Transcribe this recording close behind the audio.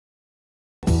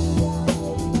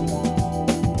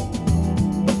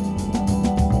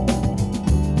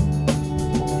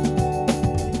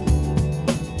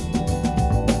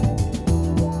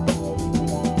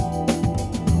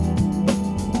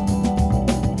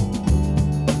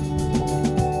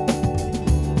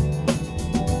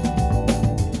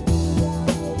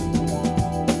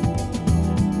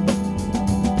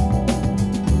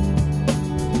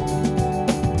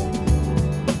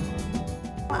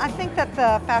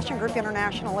Fashion Group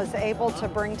International is able to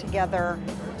bring together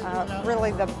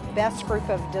really the best group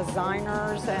of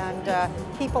designers and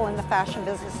people in the fashion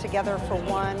business together for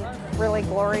one really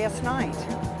glorious night.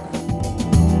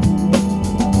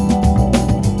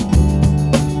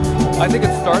 I think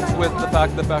it starts with the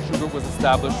fact that Fashion Group was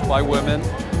established by women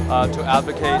to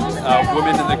advocate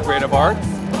women in the creative arts,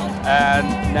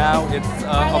 and now it's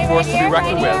a force to be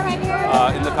reckoned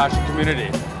with in the fashion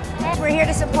community. We're here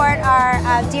to support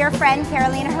our dear friend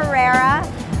Carolina Herrera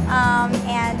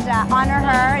and honor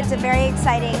her. It's a very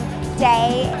exciting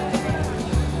day.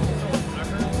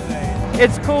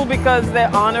 It's cool because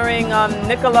they're honoring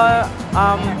Nicola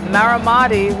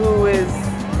Maramati, who is,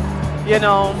 you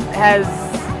know, has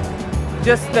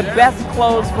just the best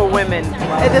clothes for women.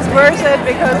 It is worth it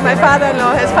because my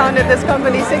father-in-law has founded this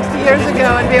company 60 years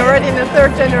ago and we're already in the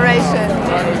third generation.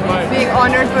 Being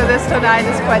honored for this tonight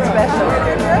is quite special.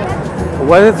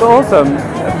 Well, it's awesome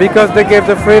because they give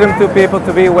the freedom to people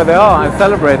to be where they are and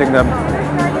celebrating them.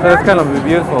 So it's kind of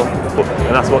beautiful.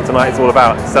 And that's what tonight is all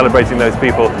about, celebrating those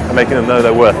people and making them know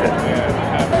they're worth it.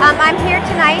 I'm here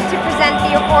tonight to present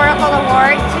the Oracle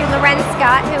Award to Lorenz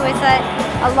Scott, who is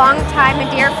a long time and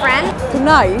dear friend.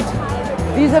 Tonight,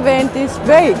 this event is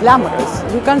very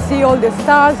glamorous. You can see all the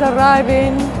stars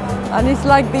arriving and it's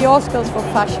like the Oscars for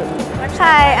fashion.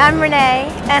 Hi, I'm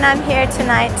Renee and I'm here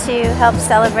tonight to help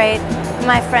celebrate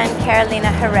my friend Carolina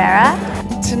Herrera.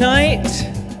 Tonight,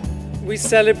 we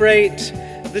celebrate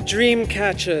the dream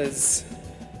catchers.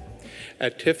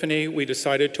 At Tiffany, we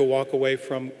decided to walk away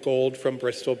from gold from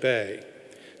Bristol Bay,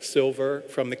 silver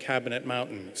from the Cabinet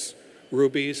Mountains,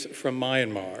 rubies from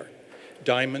Myanmar,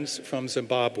 diamonds from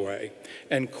Zimbabwe,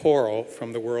 and coral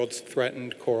from the world's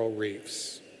threatened coral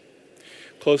reefs.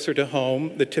 Closer to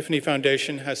home, the Tiffany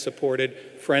Foundation has supported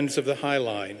Friends of the High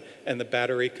Line and the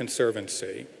Battery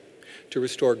Conservancy to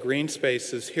restore green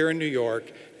spaces here in New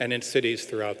York and in cities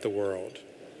throughout the world.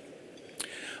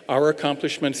 Our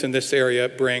accomplishments in this area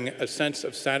bring a sense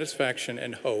of satisfaction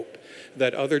and hope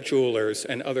that other jewelers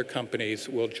and other companies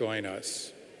will join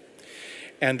us,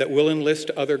 and that we'll enlist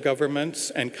other governments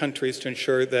and countries to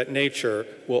ensure that nature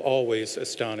will always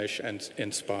astonish and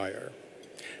inspire.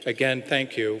 Again,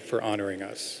 thank you for honoring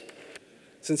us.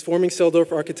 Since forming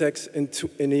Seldorf Architects in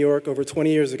New York over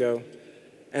 20 years ago,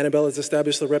 Annabelle has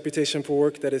established a reputation for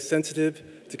work that is sensitive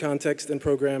to context and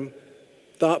program,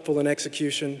 thoughtful in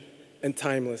execution, and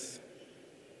timeless.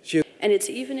 And it's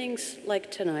evenings like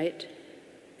tonight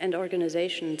and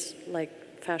organizations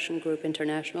like Fashion Group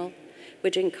International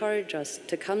which encourage us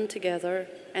to come together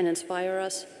and inspire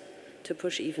us to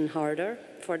push even harder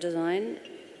for design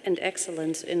and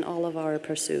excellence in all of our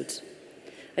pursuits.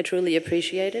 I truly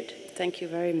appreciate it. Thank you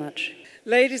very much.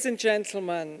 Ladies and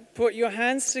gentlemen, put your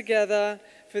hands together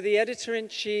for the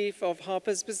Editor-in-Chief of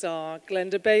Harper's Bazaar,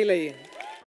 Glenda Bailey.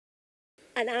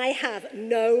 And I have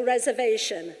no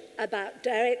reservation about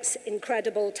Derek's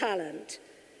incredible talent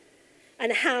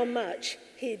and how much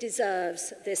he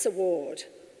deserves this award.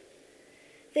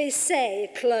 They say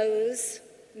clothes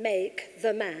make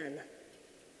the man,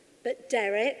 but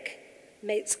Derek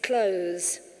makes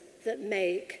clothes that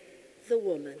make the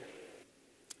woman.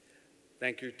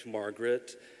 Thank you to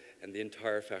Margaret and the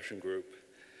entire Fashion Group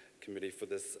committee for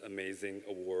this amazing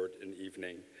award and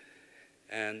evening,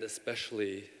 and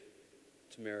especially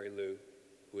to Mary Lou,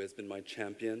 who has been my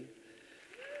champion.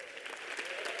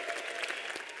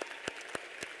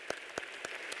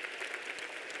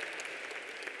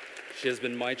 She has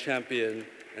been my champion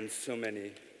and so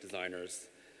many designers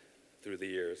through the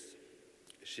years.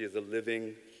 She is a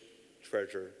living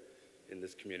treasure in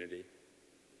this community.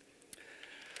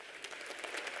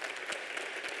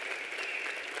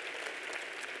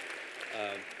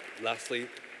 Lastly,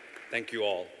 thank you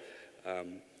all.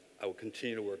 I will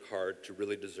continue to work hard to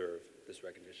really deserve this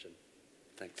recognition.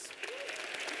 Thanks.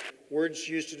 Words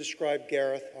used to describe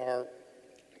Gareth are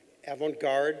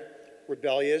avant-garde,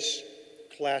 rebellious,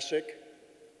 classic,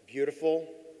 beautiful,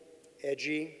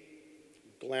 edgy,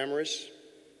 glamorous,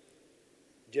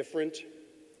 different,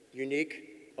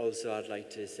 unique. Also, I'd like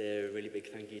to say a really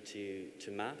big thank you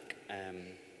to Mark and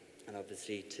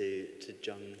obviously to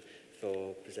John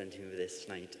for presenting with this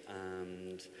tonight.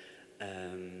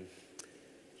 And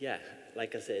yeah,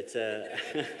 like I said,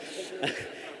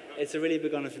 it's a really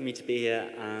big honor for me to be here,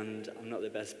 and I'm not the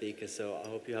best speaker, so I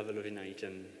hope you have a lovely night,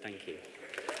 and thank you.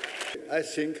 I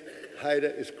think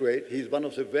Haider is great. He's one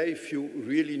of the very few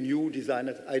really new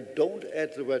designers. I don't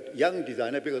add the word young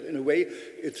designer because in a way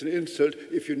it's an insult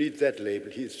if you need that label.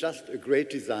 He's just a great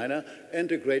designer and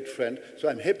a great friend. So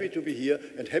I'm happy to be here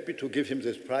and happy to give him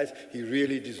this prize he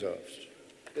really deserves.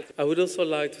 I would also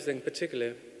like to thank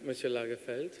particularly Monsieur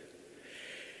Lagerfeld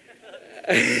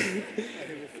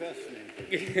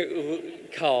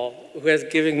Carl, who has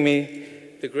given me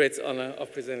the great honor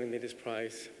of presenting me this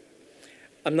prize.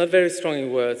 I'm not very strong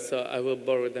in words, so I will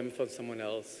borrow them from someone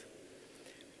else.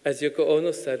 As Yoko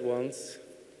Ono said once,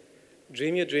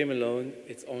 dream your dream alone,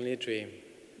 it's only a dream.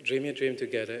 Dream your dream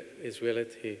together is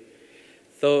reality.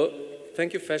 So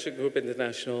thank you Fashion Group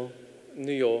International,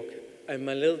 New York, and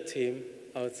my little team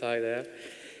outside there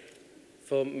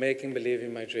for making believe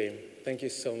in my dream. Thank you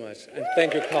so much. And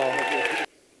thank you, Carl.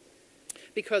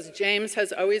 Because James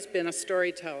has always been a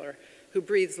storyteller who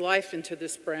breathes life into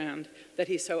this brand that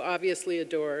he so obviously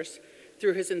adores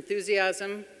through his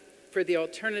enthusiasm for the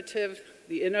alternative,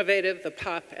 the innovative, the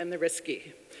pop, and the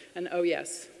risky. And oh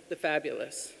yes, the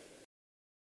fabulous.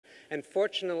 And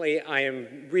fortunately, I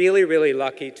am really, really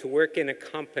lucky to work in a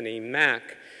company,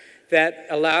 MAC, that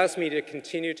allows me to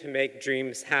continue to make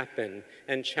dreams happen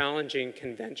and challenging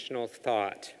conventional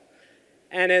thought.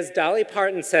 And as Dolly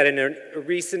Parton said in a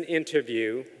recent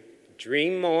interview,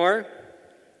 dream more,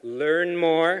 learn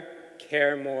more,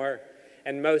 care more,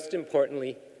 and most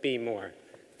importantly, be more.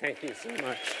 Thank you so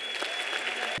much.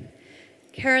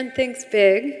 Karen thinks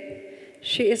big.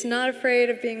 She is not afraid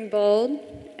of being bold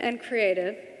and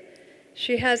creative.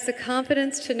 She has the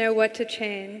confidence to know what to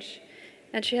change,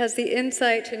 and she has the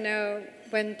insight to know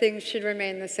when things should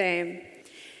remain the same.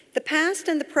 The past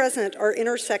and the present are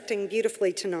intersecting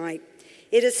beautifully tonight.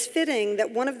 It is fitting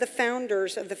that one of the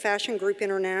founders of the Fashion Group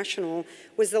International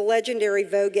was the legendary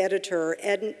Vogue editor,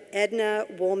 Edna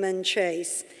Woolman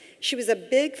Chase. She was a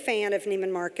big fan of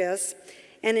Neiman Marcus,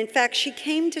 and in fact, she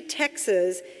came to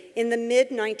Texas in the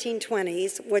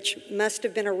mid-1920s, which must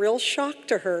have been a real shock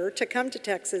to her to come to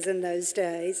Texas in those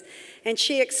days, and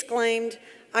she exclaimed,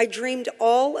 "I dreamed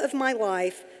all of my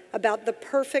life about the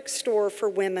perfect store for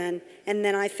women, and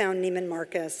then I found Neiman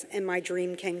Marcus, and my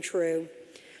dream came true."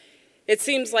 It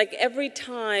seems like every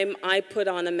time I put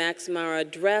on a Max Mara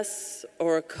dress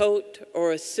or a coat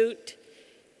or a suit,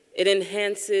 it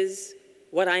enhances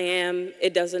what I am.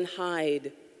 It doesn't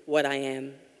hide what I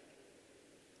am.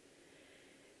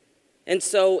 And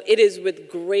so it is with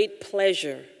great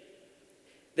pleasure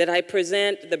that I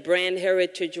present the Brand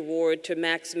Heritage Award to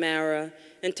Max Mara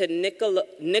and to Nicola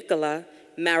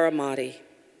Maramati.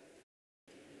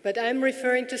 But I'm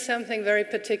referring to something very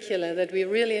particular that we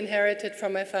really inherited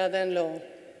from my father-in-law.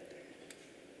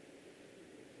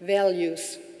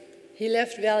 Values. He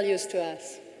left values to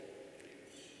us.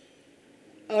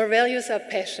 Our values are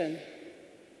passion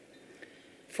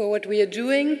for what we are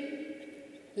doing,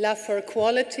 love for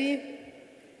quality,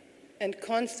 and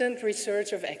constant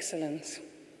research of excellence.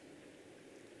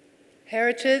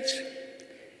 Heritage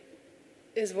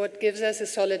is what gives us a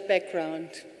solid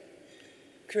background.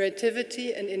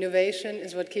 Creativity and innovation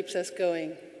is what keeps us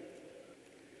going.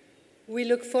 We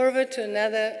look forward to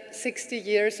another 60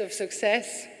 years of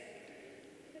success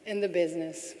in the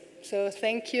business. So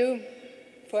thank you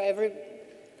for every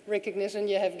recognition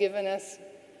you have given us,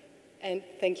 and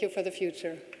thank you for the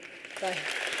future. Bye.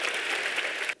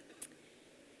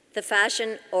 The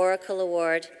Fashion Oracle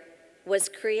Award was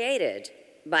created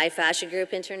by Fashion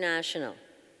Group International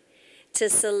to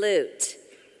salute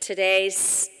today's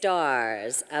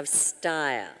stars of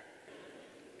style.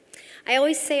 I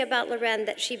always say about Loren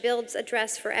that she builds a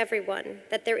dress for everyone,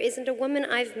 that there isn't a woman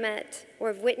I've met or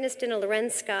have witnessed in a Loren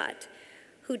Scott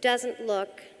who doesn't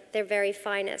look their very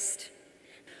finest.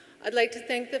 I'd like to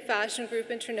thank the Fashion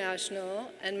Group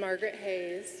International and Margaret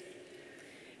Hayes.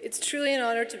 It's truly an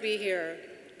honor to be here.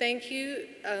 Thank you,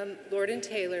 Lord and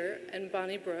Taylor and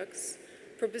Bonnie Brooks,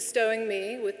 for bestowing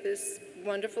me with this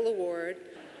wonderful award.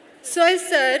 So I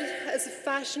said, as a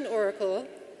fashion oracle,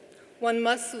 one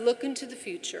must look into the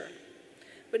future,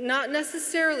 but not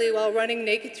necessarily while running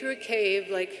naked through a cave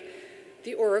like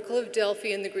the Oracle of Delphi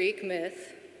in the Greek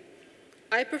myth.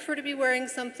 I prefer to be wearing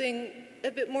something a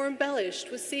bit more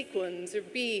embellished with sequins or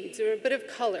beads or a bit of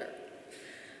color.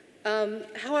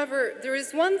 However, there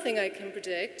is one thing I can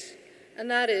predict, and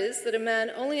that is that a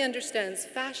man only understands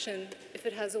fashion if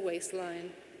it has a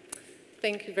waistline.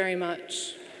 Thank you very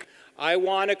much. I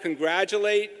want to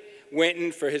congratulate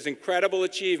Wynton for his incredible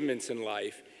achievements in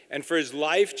life and for his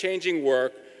life-changing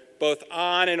work both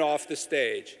on and off the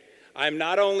stage. I'm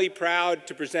not only proud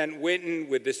to present Wynton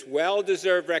with this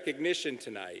well-deserved recognition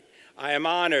tonight, I am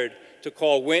honored to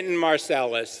call Wynton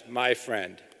Marsalis my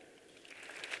friend.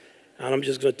 And I'm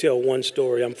just going to tell one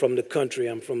story. I'm from the country.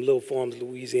 I'm from Little Farms,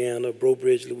 Louisiana, Breaux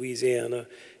Bridge, Louisiana,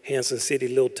 Hanson City,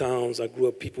 little towns. I grew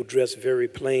up, people dressed very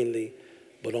plainly,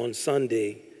 but on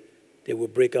Sunday, they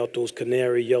would break out those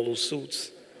canary yellow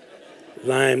suits,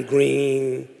 lime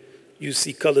green. You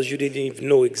see colors you didn't even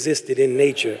know existed in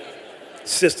nature.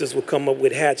 sisters would come up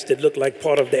with hats that looked like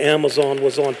part of the Amazon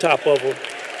was on top of them.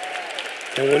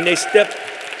 And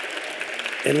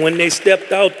when they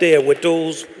stepped out there with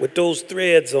those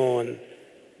threads on,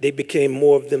 they became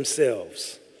more of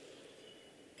themselves.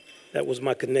 That was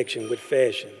my connection with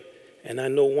fashion. And I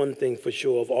know one thing for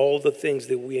sure, of all the things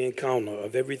that we encounter,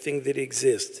 of everything that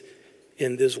exists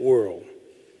in this world,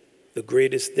 the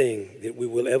greatest thing that we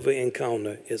will ever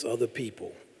encounter is other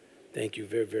people. Thank you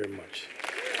very, very much.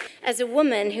 As a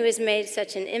woman who has made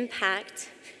such an impact,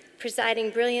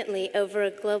 presiding brilliantly over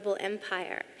a global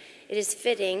empire, it is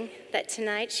fitting that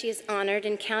tonight she is honored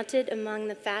and counted among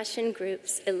the fashion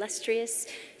group's illustrious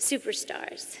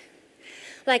superstars.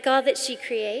 Like all that she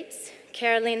creates,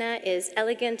 Carolina is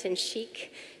elegant and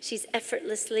chic. She's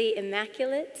effortlessly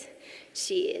immaculate.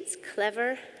 She is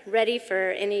clever, ready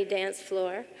for any dance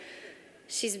floor.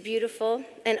 She's beautiful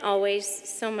and always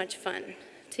so much fun.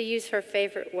 To use her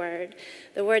favorite word,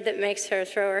 the word that makes her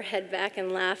throw her head back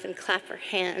and laugh and clap her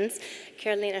hands,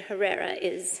 Carolina Herrera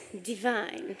is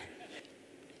divine.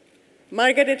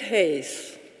 Margaret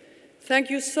Hayes, thank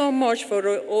you so much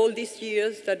for all these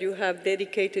years that you have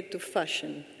dedicated to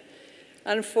fashion,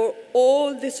 and for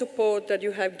all the support that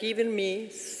you have given me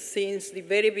since the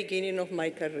very beginning of my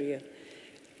career.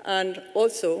 And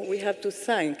also, we have to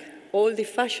thank all the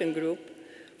fashion group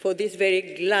for this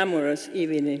very glamorous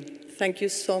evening. Thank you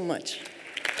so much.